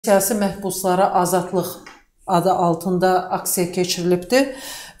Siyasi məhbuslara azadlıq adı altında aksiya keçirilibdir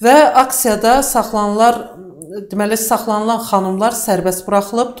və aksiyada saxlanılan xanımlar sərbəst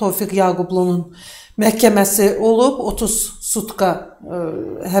buraxılıb. Tofiq Yaqublu'nun məhkəməsi olub, 30 sutka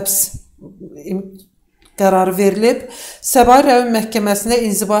həbs qərarı verilib. Səbahi rayon məhkəməsində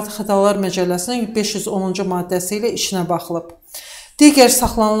İnzibati Xətalar Məcəlləsinin 510-cu maddəsi ilə işinə baxılıb. Digər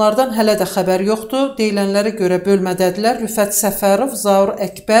saxlananlardan hələ də xəbər yoxdur. Deyilənlərə görə bölmədədirlər. Rüfət Səfərov, Zaur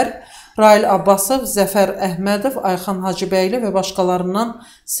Əkbər, Rail Abbasov, Zəfər Əhmədov, Ayxan Hacıbəyli və başqalarından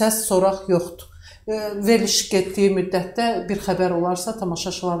səs soraq yoxdur. Veriliş getdiyi müddətdə bir xəbər olarsa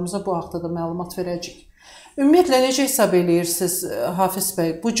tamaşaçılarımıza bu haqda da məlumat verəcəyik. Ümumiyyətlə, necə hesab edirsiniz, Hafiz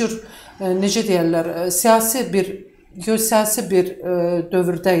bəy? Bu cür, necə deyərlər, siyasi bir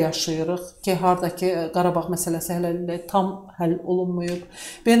dövrdə yaşayırıq ki, haradakı Qarabağ məsələsi hələ tam həll olunmuyub.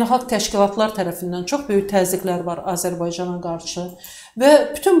 Beynəlxalq təşkilatlar tərəfindən çox böyük təzyiqlər var Azərbaycana qarşı və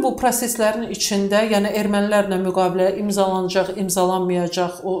bütün bu proseslərin içində, yəni ermənilərlə müqavilə imzalanacaq,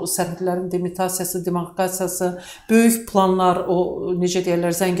 imzalanmayacaq, o sərhədlərin delimitasiyası, demarkasiyası, böyük planlar, o necə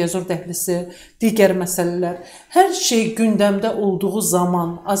deyərlər, Zəngəzur dəhlisi, digər məsələlər, hər şey gündəmdə olduğu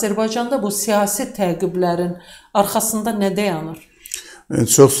zaman Azərbaycanda bu siyasi təqiblərin arxasında nə dayanır?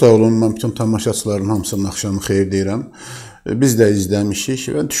 Çox sağ olun, mən bütün tamaşaçıların hamısının axşamı xeyir deyirəm. Biz də izləmişik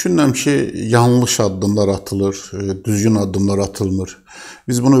və düşünürəm ki, yanlış addımlar atılır, düzgün addımlar atılmır.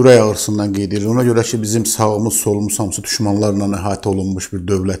 Biz bunu ürək ağrısından qeyd edirik. Ona görə ki, bizim sağımız, solumuz hamısı düşmanlarla əhatə olunmuş bir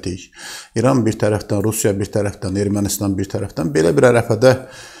dövlətik. İran bir tərəfdən, Rusiya bir tərəfdən, Ermənistan bir tərəfdən. Belə bir ərəfədə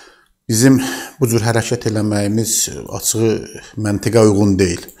bizim bu cür hərəkət eləməyimiz açığı məntiqə uyğun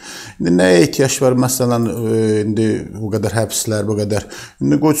deyil. İndi nəyə ehtiyac var? Məsələn, indi bu qədər həbslər, bu qədər.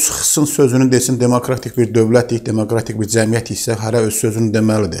 İndi qoy çıxsın sözünü desin, demokratik bir dövlətik, demokratik bir cəmiyyət isə hərə öz sözünü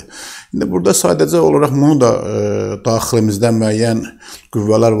deməlidir. İndi burada sadəcə olaraq bunu da daxilimizdə müəyyən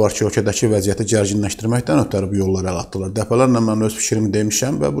qüvvələr var ki, ölkədəki vəziyyəti gərginləşdirməkdən ötəri bu yollar əl atdılar. Dəfələrlə mən öz fikrimi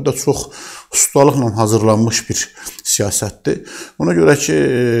demişəm və bu da çox ustalıqla hazırlanmış bir siyasətdir. Ona görə ki,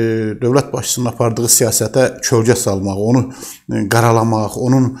 dövlət başçısının apardığı siyasətə kölgə salmaq, onu qaralamaq,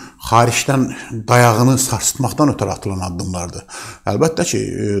 onun xaricdən dayağını sarsıtmaqdan ötəri atılan addımlardır. Əlbəttə ki,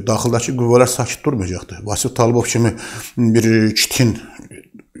 daxildəki qüvvələr sakit durmayacaqdır. Vasif Talıbov kimi bir kitin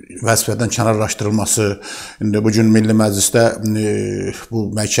vəzifədən kənarlaşdırılması, bugün Milli Məclisdə bu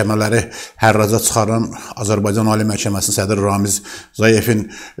məhkəmələri hərraca çıxaran Azərbaycan Ali Məhkəməsinin sədri Ramiz Zayevin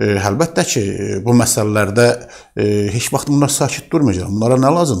əlbəttə ki, bu məsələlərdə heç vaxt bunlar sakit durmayacaq. Bunlara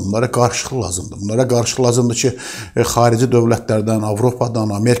nə lazımdır? Bunlara qarşılıq lazımdır. Bunlara qarşılıq lazımdır ki, xarici dövlətlərdən,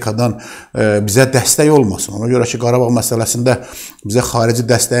 Avropadan, Amerikadan bizə dəstək olmasın. Ona görə ki, Qarabağ məsələsində bizə xarici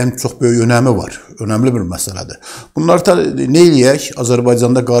dəstəyin çox böyük önəmi var. Önəmli bir məsələdir. Bunlarda nə eləyək?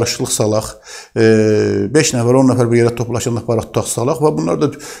 Azərbaycanda qarşılıq salaq, 5 nəfər, 10 nəfər bir yerə toplaşan aparaq tutaq salaq və bunlar da,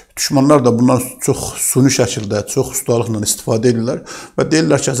 düşmanlar da bundan çox suni şəkildə, çox ustalıqla istifadə edirlər və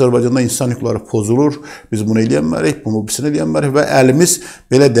deyirlər ki, Azərbaycanda insan hüquqları pozulur, biz bunu eləyənmərik, bunu birisini eləyənmərik və əlimiz,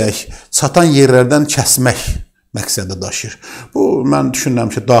 belə deyək, çatan yerlərdən kəsmək məqsədə daşıyır. Bu, mən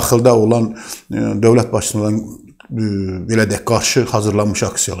düşünürəm ki, daxildə olan dövlət başçısının belə deyək, qarşı hazırlanmış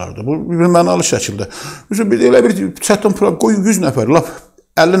aksiyalardır. Bu, bir mənalı şəkildə. Elə bir çətin proqram, qoy 100 nəfər,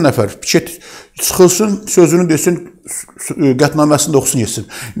 50 nəfər piket çıxılsın, sözünü desin, qətnaməsini də oxusun, yesin.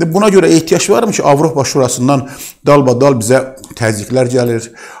 Buna görə ehtiyac varmı ki, Avropa Şurasından dalbadal bizə təzyiqlər gəlir,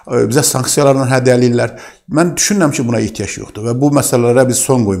 bizə sanksiyalarla hədəliyirlər. Mən düşünürəm ki, buna ehtiyac yoxdur və bu məsələlərə biz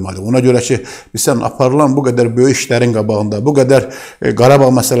son qoymalıyıq. Ona görə ki, bizdən aparılan bu qədər böyük işlərin qabağında, bu qədər Qarabağ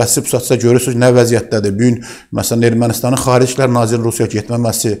məsələsi pusatsa görürsünüz, nə vəziyyətdədir. Bugün, məsələn, Ermənistanın Xarici İşlər Nazirinin Rusiyaya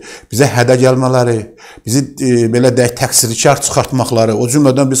getməməsi, bizə hədə gəlmələri, bizi belə deyək, təqsirkar çıxartmaqları, o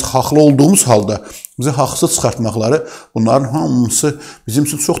cümlədən biz haqlı olduğumuz halda bizi haqsız çıxartmaqları, bunların hamısı bizim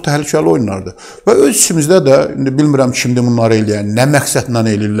üçün çox təhlükəli oyunlardır. Və öz içimizdə də, bilmirəm kimdir bunları eləyən, nə məqsədlə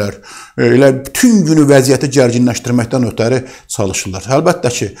eləyirlər, elə bütün günü vəziyyəti gərginləşdirməkdən ötəri çalışırlar.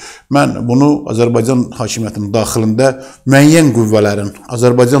 Əlbəttə ki, mən bunu Azərbaycan hakimiyyətinin daxilində müəyyən qüvvələrin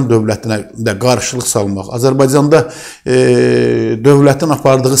Azərbaycan dövlətinə də qarşılıq salmaq, Azərbaycanda dövlətin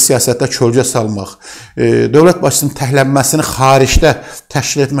apardığı siyasətə kölgə salmaq, dövlət başçısının təhlənməsini xaricdə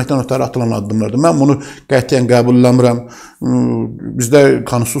təşkil etməkdən ötəri atılan addımlardır. Mən bunu qətiyyən qəbul eləmirəm. Bizdə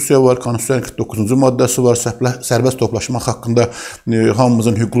konstitusiya var, konstitusiyanın 49-cu maddəsi var, sərbəst toplaşmaq haqqında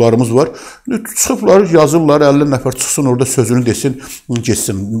hamımızın hüquqlarımız var. Çıxıblar, yazırlar, 50 nəfər çıxsın orada sözünü desin,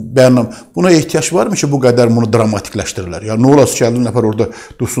 geçsin. Buna ehtiyac varmı ki, bu qədər bunu dramatikləşdirirlər? Yəni, nə olası ki, 50 nəfər orada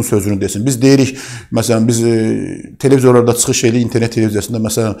dursun sözünü desin? Biz deyirik, məsələn, biz televizorlarda çıxış edirik, internet televiziyasında,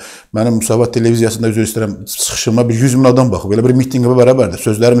 məsələn, mənim Müsavat televiziyasında üzr istəyirəm, çıxışıma bir 100 min adam baxıb, elə bir mitingə bərabərdir,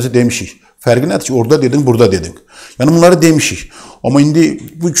 sözlərimizi demişik. Fərqi nədir ki, orada dedin, burada dedin. Yəni bunları demişik. Amma indi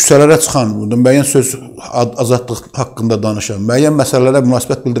bu küçələrə çıxan, müəyyən söz azadlıq haqqında danışan, müəyyən məsələlərə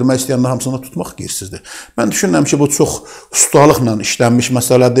münasibət bildirmək istəyənlər hamısını tutmaq qeyrsizdir. Mən düşünürəm ki, bu çox ustalıqla işlənmiş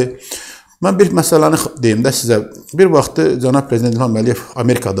məsələdir. Mən bir məsələni deyim də sizə. Bir vaxtı cənab Prezident İlham Əliyev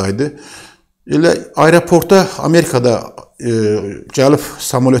Amerikadaydı. Elə aeroporta Amerikada gəlib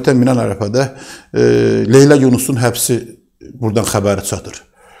samolyota minən ərəfədə Leyla Yunusun həbsi buradan xəbəri çatır.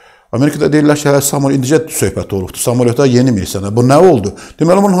 Amerikada deyirlər ki, samolyot indicə söhbət olubdur. Samolyota yeni mirsən. Bu nə oldu?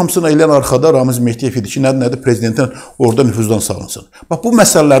 Deməli, bunun hamısını eləyən arxada Ramiz Mehdiyev idi ki, nədir, prezidentin orada nüfuzdan salınsın. Bax, bu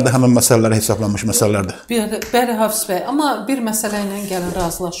məsələlərdə həmin məsələlərə hesablanmış məsələlərdir. Bəli, Hafiz bəy, amma bir məsələ ilə gəlin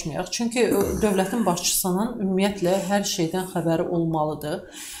razılaşmayaq. Çünki dövlətin başçısının ümumiyyətlə hər şeydən xəbəri olmalıdır.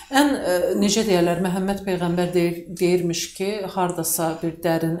 Necə deyərlər, Məhəmməd Peyğəmbər deyirmiş ki, hardasa bir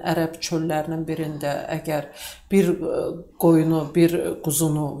dərin ərəb çöllərinin birində əgər bir qoyunu, bir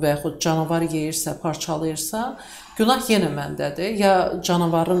quzunu və yaxud canavar yeyirsə, parçalayırsa, günah yenə məndədir. Ya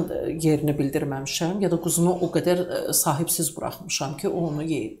canavarın yerini bildirməmişəm, ya da quzunu o qədər sahibsiz buraxmışam ki, o onu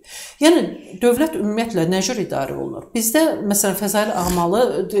yeyib. Yəni, dövlət ümumiyyətlə nə cür idarə olunur? Bizdə, məsələn, Fəzail Ağamalı,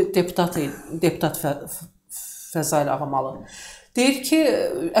 deputat Fəzail Ağamalı deyir ki,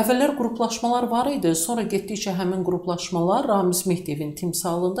 əvvəllər qruplaşmalar var idi, sonra getdikcə həmin qruplaşmalar Ramiz Mehdiyevin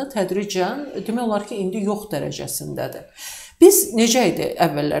timsalında tədricən, demək olar ki, indi yox dərəcəsindədir. Biz necə idi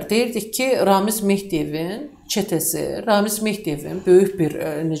əvvəllər? Deyirdik ki, Ramiz Mehdiyevin çetəsi, Ramiz Mehdiyevin böyük bir,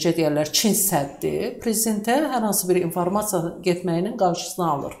 necə deyərlər, Çin səddi prezidentə hər hansı bir informasiya getməyinin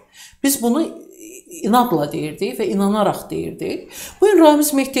qarşısını alır. Biz bunu inadla deyirdik və inanaraq deyirdik. Bugün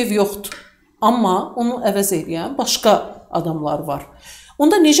Ramiz Mehdiyev yoxdur, amma onu əvəz edən başqa adamlar var.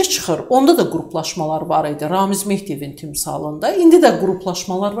 Onda necə çıxır? Onda da qruplaşmalar var idi Ramiz Mehdiyevin timsalında. İndi də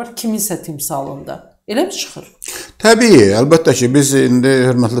qruplaşmalar var kiminsə timsalında. Elə mi çıxır? Təbii, əlbəttə ki, biz indi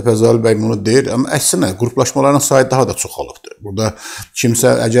hörmətli Fəzail bəy bunu deyir, amma əksinə qruplaşmaların sayı daha da çoxalıbdır. Burada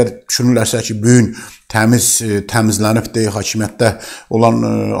kimsə əgər düşünürlərsə ki, bu gün təmizlənibdir, hakimiyyətdə olan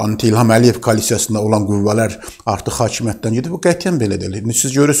anti-İlham Əliyev koalisiyasında olan qüvvələr artıq hakimiyyətdən gedib, bu qətiyyən belə deyil.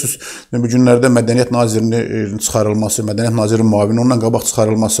 Siz görürsünüz, bu günlərdə Mədəniyyət Nazirinin çıxarılması, Mədəniyyət Nazirinin müavini ondan qabaq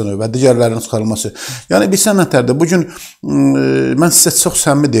çıxarılmasını və digərlərinin çıxarılması. Yəni, bilsən nətərdir, bugün mən sizə çox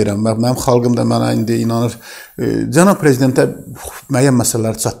səmimi deyirəm, mənim xalqım da mənə indi inanır, cənab prezidentə müəyyən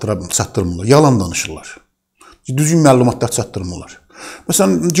məsələləri çatdırmırlar, yalan danışırlar, düzgün məlumatlar çatdırmırlar.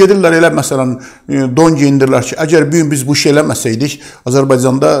 Məsələn, gedirlər elə, məsələn, don geyindirlər ki, əgər bir gün biz bu işi eləməsəydik,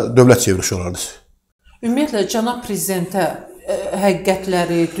 Azərbaycanda dövlət çevrişi olardı. Ümumiyyətlə, cənab prezidentə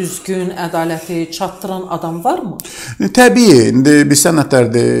həqiqətləri, düzgün, ədaləti çatdıran adam varmı? Təbii, indi bilsən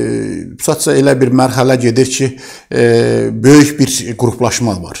nətərdir, sadəcə elə bir mərhələ gedir ki, böyük bir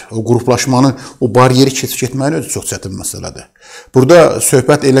qruplaşma var. O qruplaşmanın, o bariyeri keçib getməyin özü çox çətin məsələdir. Burada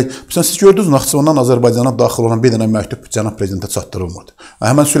söhbət elə, məsələn, siz gördünüz, Naxçıvandan Azərbaycana daxil olan bir dənə məktub cənab prezidentə çatdırılmadı.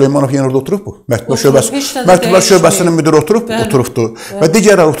 Həmən Süleymanov yenə orada oturub bu. Məktublar şöbəsinin müdürü oturubdur və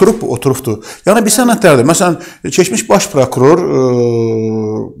digərlər oturubdur. Yəni, bilsən nətərdir, məsələn, keçmiş baş prokuror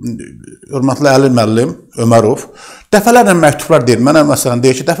hörmətli Əli müəllim Ömərov dəfələrlə məktublar deyir. Mənə məsələn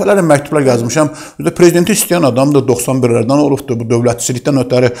deyir ki, dəfələrlə məktublar yazmışam. Prezidenti istəyən adam da 91-lərdən olubdur. Bu dövlətçilikdən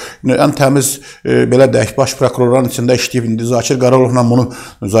ötəri ən təmiz belə deyək, baş prokurorların içində işləyib. İndi Zakir Qaralovla bunu,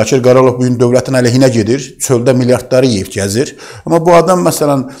 Zakir Qaralov bugün dövlətin əleyhinə gedir. Çöldə milyardları yeyib gəzir. Amma bu adam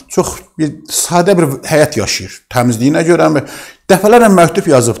məsələn çox sadə bir həyat yaşayır. Təmizliyinə görə dəfələrlə məktub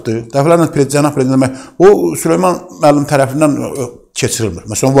yazıbdır. Dəfələrlə cənab prezidentə o Süleyman müəllim tərəfindən keçirilmir.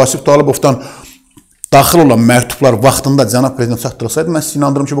 Məsələn, Vasif Talıbovdan daxil olan məktublar vaxtında cənab prezident çatdırılsaydı, mən sizi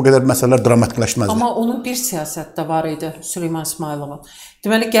inandırım ki, bu qədər məsələlər dramatikləşməzdi. Amma onun bir siyasətdə var idi Süleyman İsmayılovun.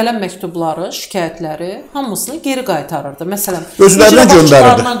 Deməli, gələn məktubları, şikayətləri hamısını geri qaytarırdı. Məsələn, özlərinə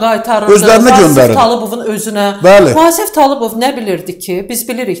göndərirdi. Özlərinə göndərirdi. Vasif Talıbovun özünə. Bəli. Vasif Talıbov nə bilirdi ki, biz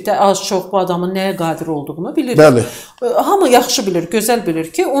bilirik də az-çox bu adamın nəyə qadir olduğunu bilirik. Bəli. Hamı yaxşı bilir, gözəl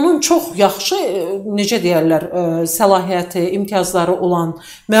bilir ki, onun çox yaxşı, necə deyərlər, səlahiyyəti, imtiyazları olan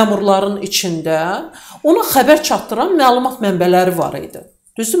məmurların içində ona xəbər çatdıran məlumat mənbələri var idi.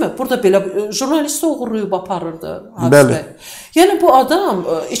 Düzdürmü? Burada belə jurnalisti oğurlayıb aparırdı. Bəli. Yəni bu adam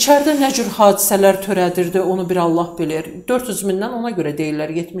içəridə nə cür hadisələr törədirdi, onu bir Allah bilir. 400 mindən ona görə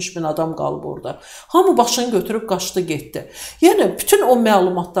deyirlər, 70 min adam qalıb orada. Hamı başını götürüb qaçdı, getdi. Yəni bütün o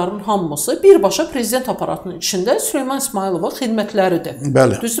məlumatların hamısı birbaşa prezident aparatının içində Süleyman İsmayılovun xidmətləridir.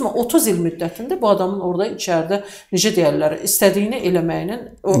 Bəli. Düzdürmü? 30 il müddətində bu adamın orada içəridə necə deyərlər, istədiyini eləməyinin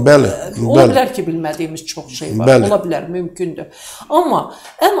ola bilər ki, bilmədiyimiz çox şey var. Ola bilər, mümkündür. Amma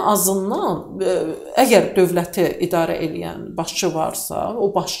ən azından əgər dövləti idarə edən başçı varsa,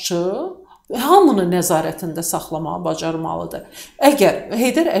 o başçı hamını nəzarətində saxlamağı bacarmalıdır. Əgər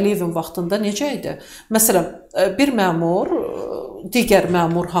Heydər Əliyevin vaxtında necə idi? Məsələn, bir məmur digər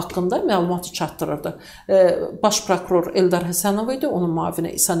məmur haqqında məlumatı çatdırırdı. Baş prokuror Eldar Həsənov idi, onun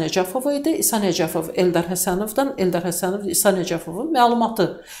müavini İsa Nəcəfov idi. İsa Nəcəfov Eldar Həsənovdan, Eldar Həsənov İsa Nəcəfovun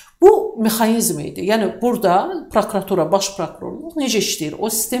məlumatı. Bu mexanizm idi. Yəni burada prokuratura, baş prokurorluq necə işləyir, o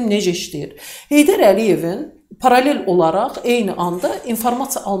sistem necə işləyir? Heydər Əliyevin paralel olaraq eyni anda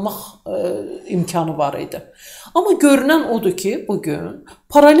informasiya almaq imkanı var idi. Amma görünən odur ki, bugün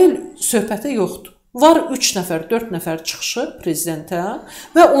paralel söhbətə yoxdur. Var 3 nəfər, 4 nəfər çıxışı prezidentə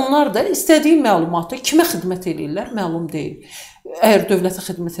və onlar da istədiyi məlumatı kimə xidmət edirlər, məlum deyil. Əgər dövlətə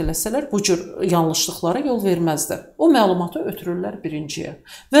xidmət eləsələr, bu cür yanlışlıqlara yol verməzlər. O məlumatı ötürürlər birinciyə.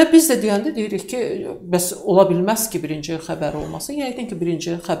 Və biz də deyəndə deyirik ki, bəs ola bilməz ki, birinciyə xəbəri olmasın. Yəqin ki,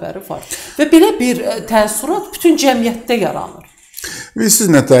 birinciyə xəbəri var. Və belə bir təəssürat bütün cəmiyyətdə yaranır. Siz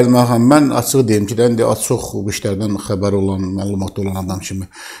nə tərcümə xanım, mən açıq deyim ki, çox bu işlərdən xəbər olan, məlumat olan adam kimi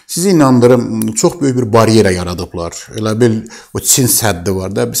sizi inandırım, çox böyük bir bariyerə yaradıblar. Elə bil o Çin səddi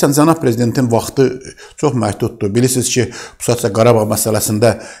var da. Bilsən, cənab prezidentin vaxtı çox məhduddur. Bilirsiniz ki, bu saatsa Qarabağ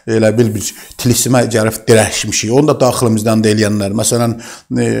məsələsində elə bil bir tilisimə gəlib dirəşmişik. Onu da daxilimizdən də eləyənlər. Məsələn,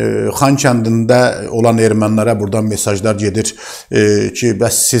 Xan kəndində olan ermənilərə buradan mesajlar gedir ki,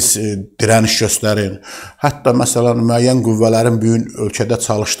 bəs siz dirəniş göstərin. Hətta məsələn, müəyyən qüvvələrin bugün ölkədə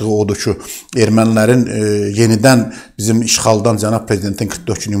çalışdığı odur ki, ermənilərin yenidən bizim işğaldan cənab prezidentin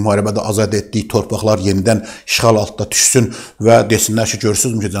 44 günlük müharibədə azad etdiyi torpaqlar yenidən işğal altında düşsün və desinlər ki,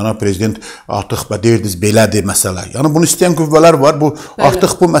 görürsünüzmü ki, cənab prezident artıq deyirdiniz belədir məsələ. Yəni bunu istəyən qüvvələr var. Bu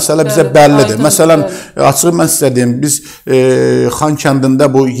artıq bu məsələ bizə bəllidir. Məsələn, açığı mən sizə deyim, biz Xan kəndində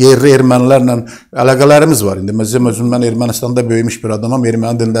bu yerli ermənilərlə əlaqələrimiz var. İndi mən Ermənistanda böyümüş bir adamam,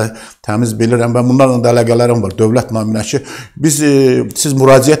 erməni dilində təmiz bilirəm və bunlarla da əlaqələrim var. Dövlət naminə ki, siz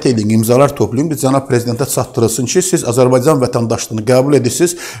müraciət edin, imzalar toplayın, biz cənab prezidentə çatdırılsın ki, siz Azərbaycan vətəndaşlığını qəbul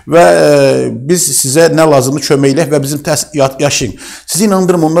edirsiniz və biz sizə nə lazımdır kömək eləyək və bizim yaşayın. Sizi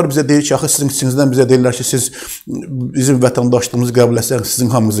inandırım, onlar bizə deyir ki, axı sizin içinizdən bizə deyirlər ki, siz bizim vətəndaşlığımızı qəbul etsəniz, sizin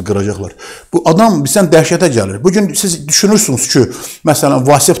hamınızı qıracaqlar. Bu adam bizdən dəhşətə gəlir. Bugün siz düşünürsünüz ki, məsələn,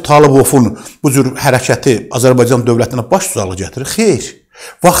 Vasif Talıbovun bu cür hərəkəti Azərbaycan dövlətinə baş tuzalı gətirir. Xeyr.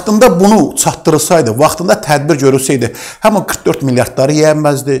 Vaxtında bunu çatdırılsaydı, vaxtında tədbir görülsəydi, həm o 44 milyardları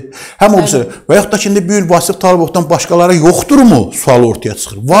yeyənməzdi, həm o və yaxud da ki, indi bir Vasif Talıbovdan başqaları yoxdurmu sualı ortaya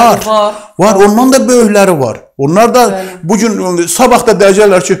çıxır? Var. Ondan da böyükləri var. Onlar da bugün, sabah da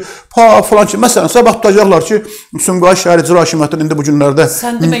deyəcəklər ki, falan ki, məsələn, sabah tutacaqlar ki, Sumqayıt şəhər icra hakimiyyətinin indi bu günlərdə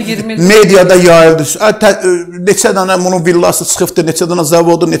mediada yayıldı. Neçə dənə bunun villası çıxıbdır, neçə dənə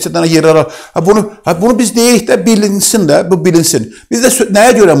zavodu, neçə dənə yerlər. Bunu biz deyirik də, bilinsin də, bu bilinsin. Biz də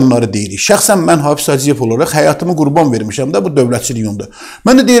nəyə görə bunları deyirik? Şəxsən mən Hafiz Hacıyev olaraq həyatımı qurban vermişəm də bu dövlətçilik yolunda.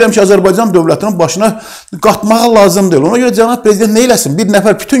 Mən də deyirəm ki, Azərbaycan dövlətinin başına qatmağa lazım deyil. Ona görə cənab prezident nə eləsin? Bir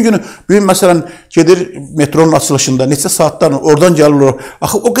nəfər bütün günü, bugün məsələn, gedir metronun açılışında, neçə saatdan oradan gəlirlər.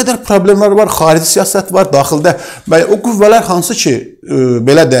 Axı, o qədər problemlər var, xarici siyasət var, daxildə. O qüvvələr hansı ki,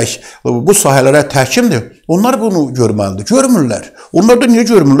 belə deyək, bu sahələrə təhkimdir, onlar bunu görməlidir. Görmürlər. Onlar da niyə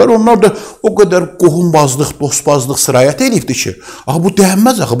görmürlər? Onlar da o qədər qohumbazlıq, dostbazlıq sirayət edibdir ki, axı, bu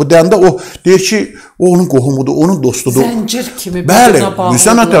dəyənməz, axı, bu dəyəndə o deyir ki, o onun qohumudur, onun dostudur. Zəncir kimi bəli,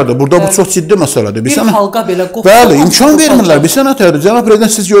 bilsən nətərdir? Burada bu çox ciddi məsələdir. Bir xalqa belə qoxu. Bəli, imkan vermirlər. Bilsən nətərdir? Cənab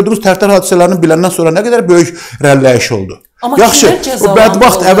prezident, siz gördüyünüz Tərtər hadisələrini biləndən sonra nə qədər böyük rəlləyiş oldu. Yaxşı, o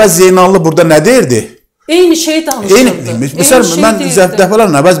bədbaxt Əvəz Zeynallı burada nə deyirdi? Eyni şey danışırdı. Məsələn, mən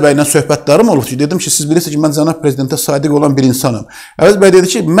dəfələrlə Əvəz bəylə söhbətlərim olub ki, dedim ki, siz bilirsiniz ki, mən cənab prezidentə sadiq olan bir insanım. Əvəz bəy dedi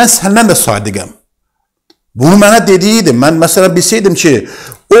ki, mən səndən də sadiqəm. Bunu mənə dediydi. Mən məsələn bilsəydim ki,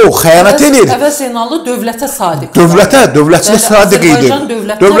 o xəyanət edir. Əvəz Zeynallı dövlətə sadiq. Dövlətçiliyə sadiq idi.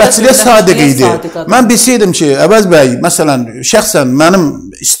 Dövlətçiliyə sadiq idi. Mən bilsəydim ki, Əvəz bəy, məsələn, şəxsən mənim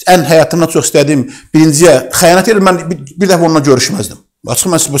ən həyatımdan çox istədiyim birinciyə xəyanət edir, mən bir dəfə onunla görüşməzdim.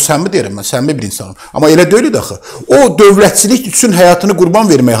 Açıq, mən bu səmimi deyirəm, mən səmimi bir insanım. Amma elə deyildi axı. O dövlətçilik üçün həyatını qurban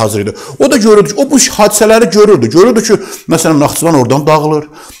verməyə hazır idi. O da görürdü ki, o bu hadisələri görürdü. Görürdü ki, məsələn, Naxçıvan oradan dağılır.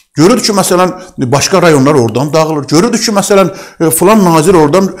 Görürdü ki, məsələn, başqa rayonlar oradan dağılır. Görürdü ki, məsələn, filan nazir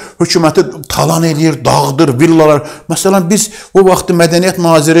oradan hökuməti talan eləyir, dağıdır, villalar. Məsələn, biz o vaxtı mədəniyyət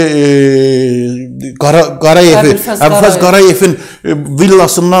naziri Əbülfəz Qarayevin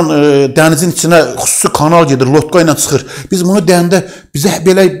villasından dənizin içinə xüsusi kanal gedir, lotka ilə çıxır. Biz bunu deyəndə bizə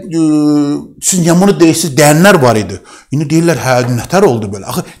belə, siz niyə bunu deyirsiniz, deyənlər var idi. İndi deyirlər, hə, nətər oldu belə.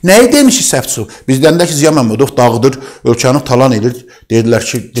 Axı, nəyi demişik səhvçi? Biz deyəndə ki, Ziya Məmmədov dağıdır, ölkəni talan edir. Deyirlər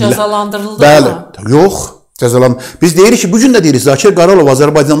ki, cəzalandırıldı mı? Bəli, yox. Biz deyirik ki, bugün də deyirik, Zakir Qaralov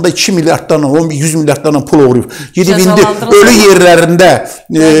Azərbaycanda 2 milyardlarla, 100 milyardlarla pul uğrayıb. Gedib indi ölü yerlərində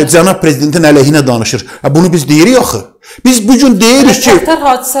cənab prezidentin əleyhinə danışır. Bunu biz deyirik axı. Biz bugün deyirik ki... Xəttər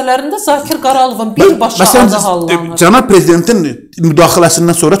hadisələrində Zakir Qaralovun birbaşa adı hallanır. Cənab prezidentin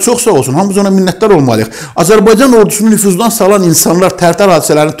müdaxiləsindən sonra çox sağ olsun, hamımız ona minnətdar olmalıyıq. Azərbaycan ordusunu nüfuzdan salan insanlar tərtər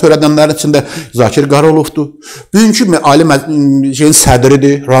hadisələrini törədənlərin içində Zakir Qaralovdur. Bugünkü ali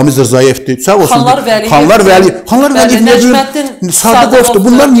sədridir, Ramiz Rızayevdir. Sağ olsun. Xanlar Vəliyev, Nəcməddin Sadıqovdur.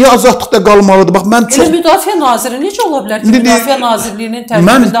 Bunlar niyə azadlıqda qalmalıdır? Bax, mən çox... Müdafiə Naziri necə ola bilər ki, Müdafiə Nazirliyinin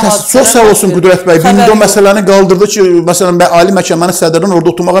tərkibində hadisələr... Çox sağ olsun Qüdrət bəy. Bir o məsələni qaldırdı ki, məsələn, ali məhkəmənin sədrinin orada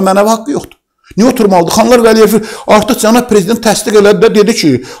oturmağa mənəvi haqqı yoxdur. Niyə oturmalıdır? Xanlar Vəliyev artıq cənab prezident təsdiq elədi də dedi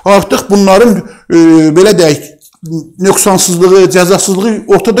ki, artıq bunların belə deyək, nöqsansızlığı, cəzasızlığı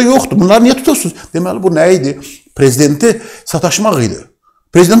ortada yoxdur. Bunları niyə tutursunuz? Deməli, bu nə idi? Prezidenti sataşmaq idi.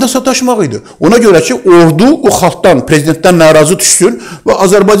 Prezidentə sataşmaq idi. Ona görə ki, ordu o xalqdan, prezidentdən narazı düşsün və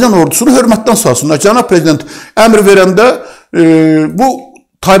Azərbaycan ordusunu hörmətdən salsınlar. Cənab prezident əmr verəndə bu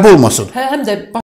tayba olmasın. Həm də